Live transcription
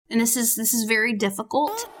And this is very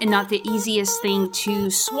difficult and not the easiest thing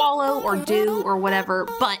to swallow or do or whatever.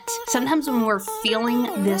 But sometimes when we're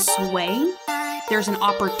feeling this way, there's an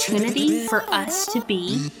opportunity for us to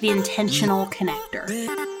be the intentional connector.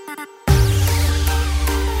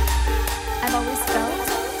 I've always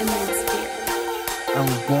felt immense fear. I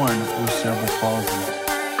was born with cerebral palsy.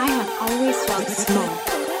 I have always felt small.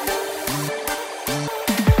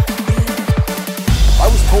 I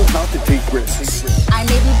was told not to take risks. I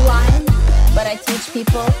may be blind, but I teach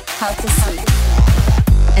people how to see.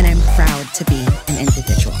 And I'm proud to be an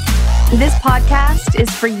individual. This podcast is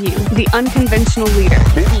for you, the unconventional leader.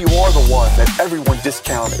 Maybe you are the one that everyone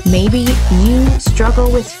discounted. Maybe you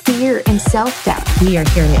struggle with fear and self-doubt. We are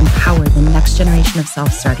here to empower the next generation of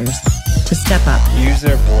self-starters to step up, Use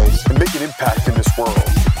their voice and make an impact in this world.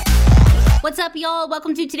 What's up, y'all?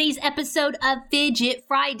 Welcome to today's episode of Fidget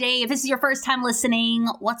Friday. If this is your first time listening,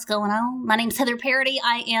 what's going on? My name's Heather Parody.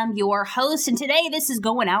 I am your host, and today this is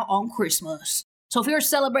going out on Christmas. So if you're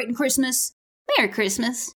celebrating Christmas, Merry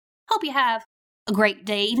Christmas. Hope you have a great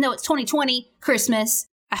day. Even though it's 2020 Christmas,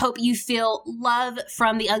 I hope you feel love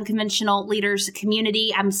from the unconventional leaders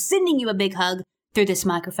community. I'm sending you a big hug through this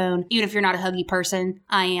microphone. Even if you're not a huggy person,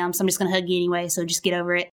 I am. So I'm just going to hug you anyway, so just get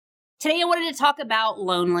over it. Today I wanted to talk about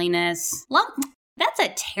loneliness. That's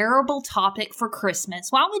a terrible topic for Christmas.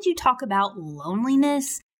 Why would you talk about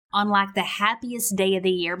loneliness on like the happiest day of the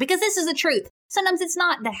year? Because this is the truth. Sometimes it's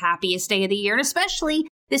not the happiest day of the year, and especially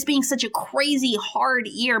this being such a crazy, hard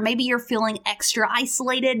year, maybe you're feeling extra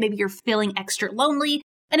isolated, maybe you're feeling extra lonely,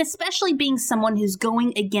 and especially being someone who's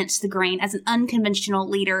going against the grain as an unconventional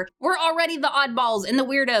leader. We're already the oddballs and the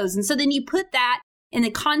weirdos, and so then you put that in the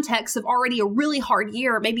context of already a really hard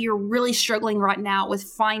year. Maybe you're really struggling right now with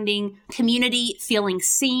finding community, feeling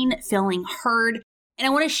seen, feeling heard. And I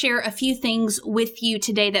want to share a few things with you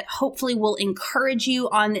today that hopefully will encourage you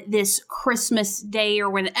on this Christmas day or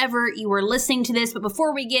whenever you are listening to this. But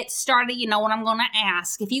before we get started, you know what I'm going to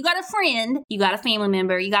ask. If you got a friend, you got a family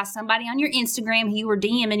member, you got somebody on your Instagram who you were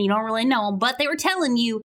DMing, you don't really know them, but they were telling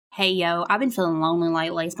you, hey, yo, I've been feeling lonely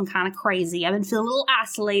lately. It's been kind of crazy. I've been feeling a little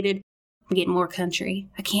isolated. I'm getting more country.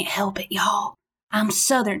 I can't help it, y'all. I'm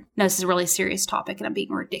Southern. No, this is a really serious topic and I'm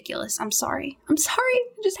being ridiculous. I'm sorry.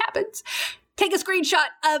 It just happens. Take a screenshot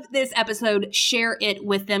of this episode, share it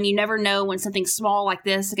with them. You never know when something small like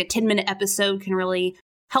this, like a 10-minute episode, can really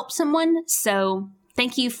help someone. So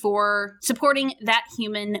thank you for supporting that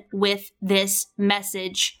human with this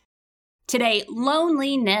message. Today,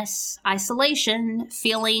 loneliness, isolation,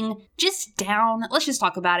 feeling just down. Let's just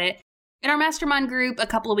talk about it. In our mastermind group a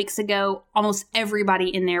couple of weeks ago, almost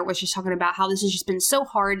everybody in there was just talking about how this has just been so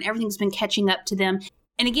hard and everything's been catching up to them.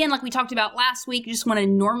 And again, like we talked about last week, you just want to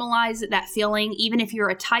normalize that feeling. Even if you're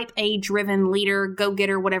a type A driven leader,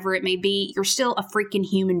 go-getter, whatever it may be, you're still a freaking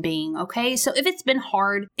human being, okay? So if it's been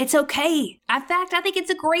hard, it's okay. In fact, I think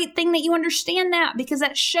it's a great thing that you understand that, because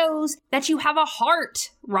that shows that you have a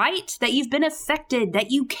heart, right? That you've been affected,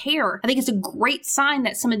 that you care. I think it's a great sign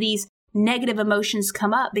that some of these negative emotions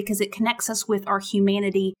come up because it connects us with our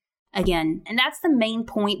humanity again. And that's the main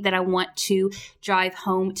point that I want to drive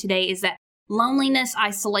home today, is that loneliness,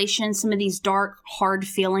 isolation, some of these dark, hard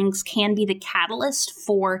feelings can be the catalyst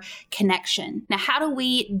for connection. Now, how do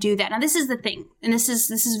we do that? Now, this is the thing, and this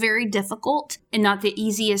is very difficult and not the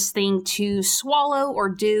easiest thing to swallow or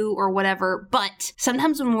do or whatever. But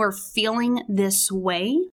sometimes when we're feeling this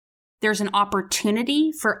way, there's an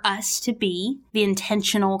opportunity for us to be the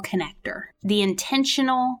intentional connector. The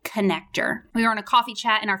intentional connector. We were on a coffee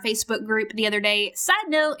chat in our Facebook group the other day. Side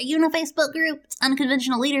note, are you in a Facebook group? It's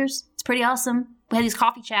Unconventional Leaders. It's pretty awesome. We have these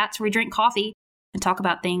coffee chats where we drink coffee and talk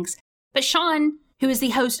about things. But Sean, who is the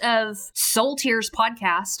host of Soul Tears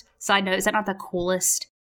podcast, side note, is that not the coolest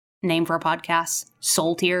name for a podcast?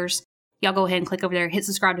 Soul Tears. Y'all go ahead and click over there, hit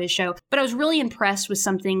subscribe to his show. But I was really impressed with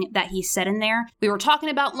something that he said in there. We were talking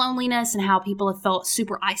about loneliness and how people have felt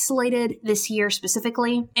super isolated this year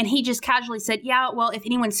specifically. And he just casually said, yeah, well, if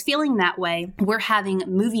anyone's feeling that way, we're having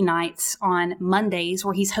movie nights on Mondays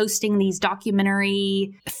where he's hosting these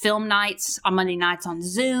documentary film nights on Monday nights on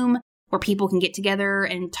Zoom where people can get together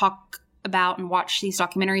and talk about and watch these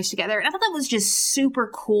documentaries together. And I thought that was just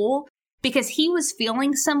super cool, because he was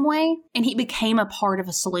feeling some way and he became a part of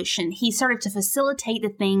a solution. He started to facilitate the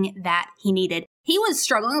thing that he needed. He was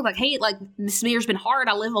struggling, like, hey, like, this year's been hard.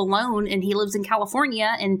 I live alone and he lives in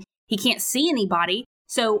California and he can't see anybody.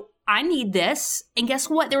 So I need this. And guess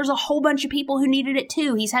what? There was a whole bunch of people who needed it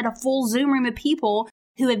too. He's had a full Zoom room of people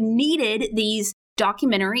who have needed these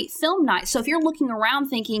documentary film nights. So if you're looking around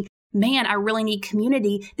thinking, man, I really need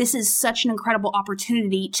community. This is such an incredible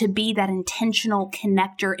opportunity to be that intentional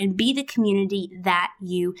connector and be the community that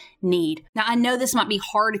you need. Now, I know this might be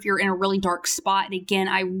hard if you're in a really dark spot. And again,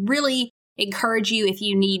 I really encourage you, if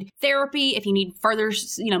you need therapy, if you need further,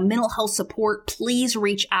 mental health support, please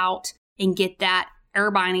reach out and get that.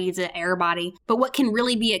 Everybody needs it, everybody. But what can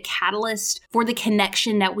really be a catalyst for the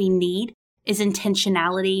connection that we need is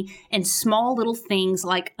intentionality and small little things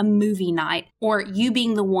like a movie night or you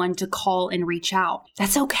being the one to call and reach out.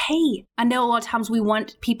 That's okay. I know a lot of times we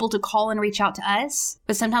want people to call and reach out to us,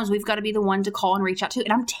 but sometimes we've got to be the one to call and reach out to.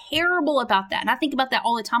 And I'm terrible about that. And I think about that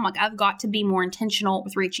all the time. Like, I've got to be more intentional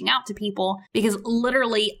with reaching out to people because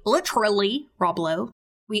literally, Rob Lowe,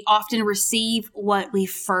 we often receive what we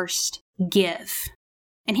first give.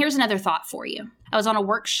 And here's another thought for you. I was on a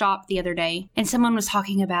workshop the other day and someone was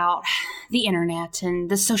talking about the internet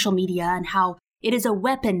and the social media and how it is a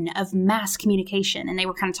weapon of mass communication. And they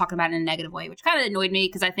were kind of talking about it in a negative way, which kind of annoyed me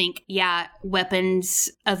because I think,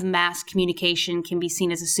 weapons of mass communication can be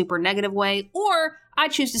seen as a super negative way, or I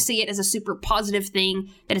choose to see it as a super positive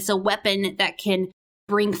thing, that it's a weapon that can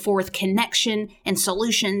bring forth connection and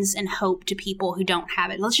solutions and hope to people who don't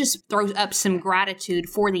have it. Let's just throw up some gratitude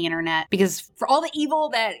for the internet, because for all the evil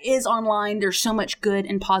that is online, there's so much good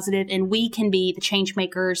and positive, and we can be the change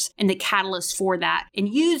makers and the catalyst for that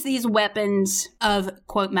and use these weapons of,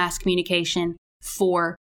 quote, mass communication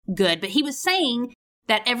for good. But he was saying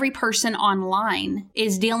that every person online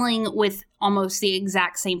is dealing with almost the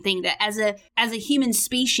exact same thing. That as a human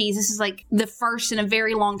species, this is like the first in a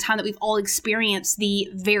very long time that we've all experienced the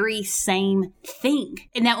very same thing.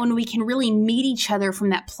 And that when we can really meet each other from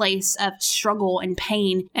that place of struggle and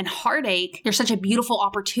pain and heartache, there's such a beautiful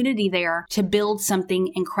opportunity there to build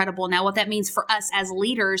something incredible. Now, what that means for us as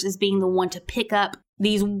leaders is being the one to pick up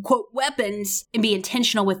these, quote, weapons and be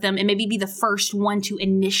intentional with them and maybe be the first one to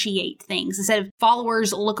initiate things. Instead of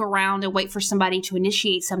followers look around and wait for somebody to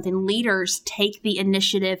initiate something, leaders take the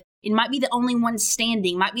initiative. It might be the only one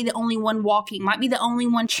standing, might be the only one walking, might be the only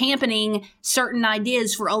one championing certain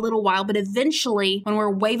ideas for a little while, but eventually when we're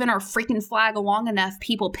waving our freaking flag long enough,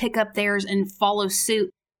 people pick up theirs and follow suit.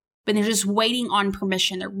 But they're just waiting on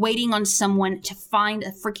permission. They're waiting on someone to find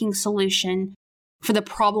a freaking solution for the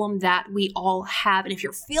problem that we all have. And if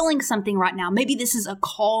you're feeling something right now, maybe this is a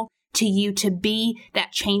call to you to be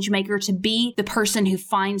that change maker, to be the person who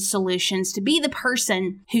finds solutions, to be the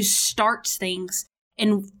person who starts things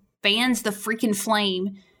and fans the freaking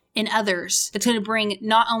flame in others. That's going to bring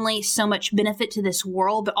not only so much benefit to this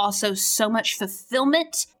world, but also so much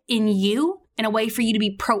fulfillment in you, and a way for you to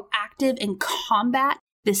be proactive and combat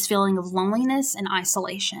this feeling of loneliness and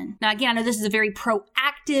isolation. Now, again, I know this is a very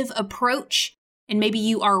proactive approach, and maybe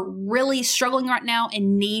you are really struggling right now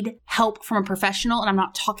and need help from a professional. And I'm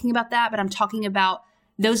not talking about that, but I'm talking about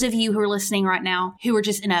those of you who are listening right now who are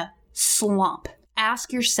just in a slump.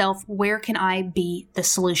 Ask yourself, where can I be the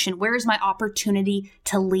solution? Where is my opportunity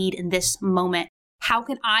to lead in this moment? How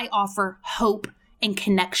can I offer hope and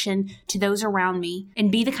connection to those around me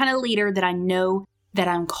and be the kind of leader that I know that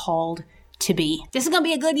I'm called to be? This is going to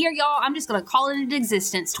be a good year, y'all. I'm just going to call it into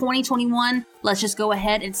existence. 2021, let's just go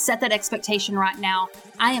ahead and set that expectation right now.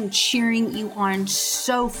 I am cheering you on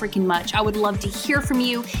so freaking much. I would love to hear from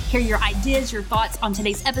you, hear your ideas, your thoughts on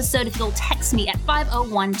today's episode. If you'll text me at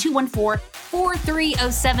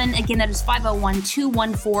 501-214-4307. Again, that is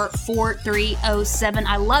 501-214-4307.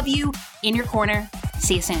 I love you. In your corner.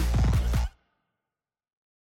 See you soon.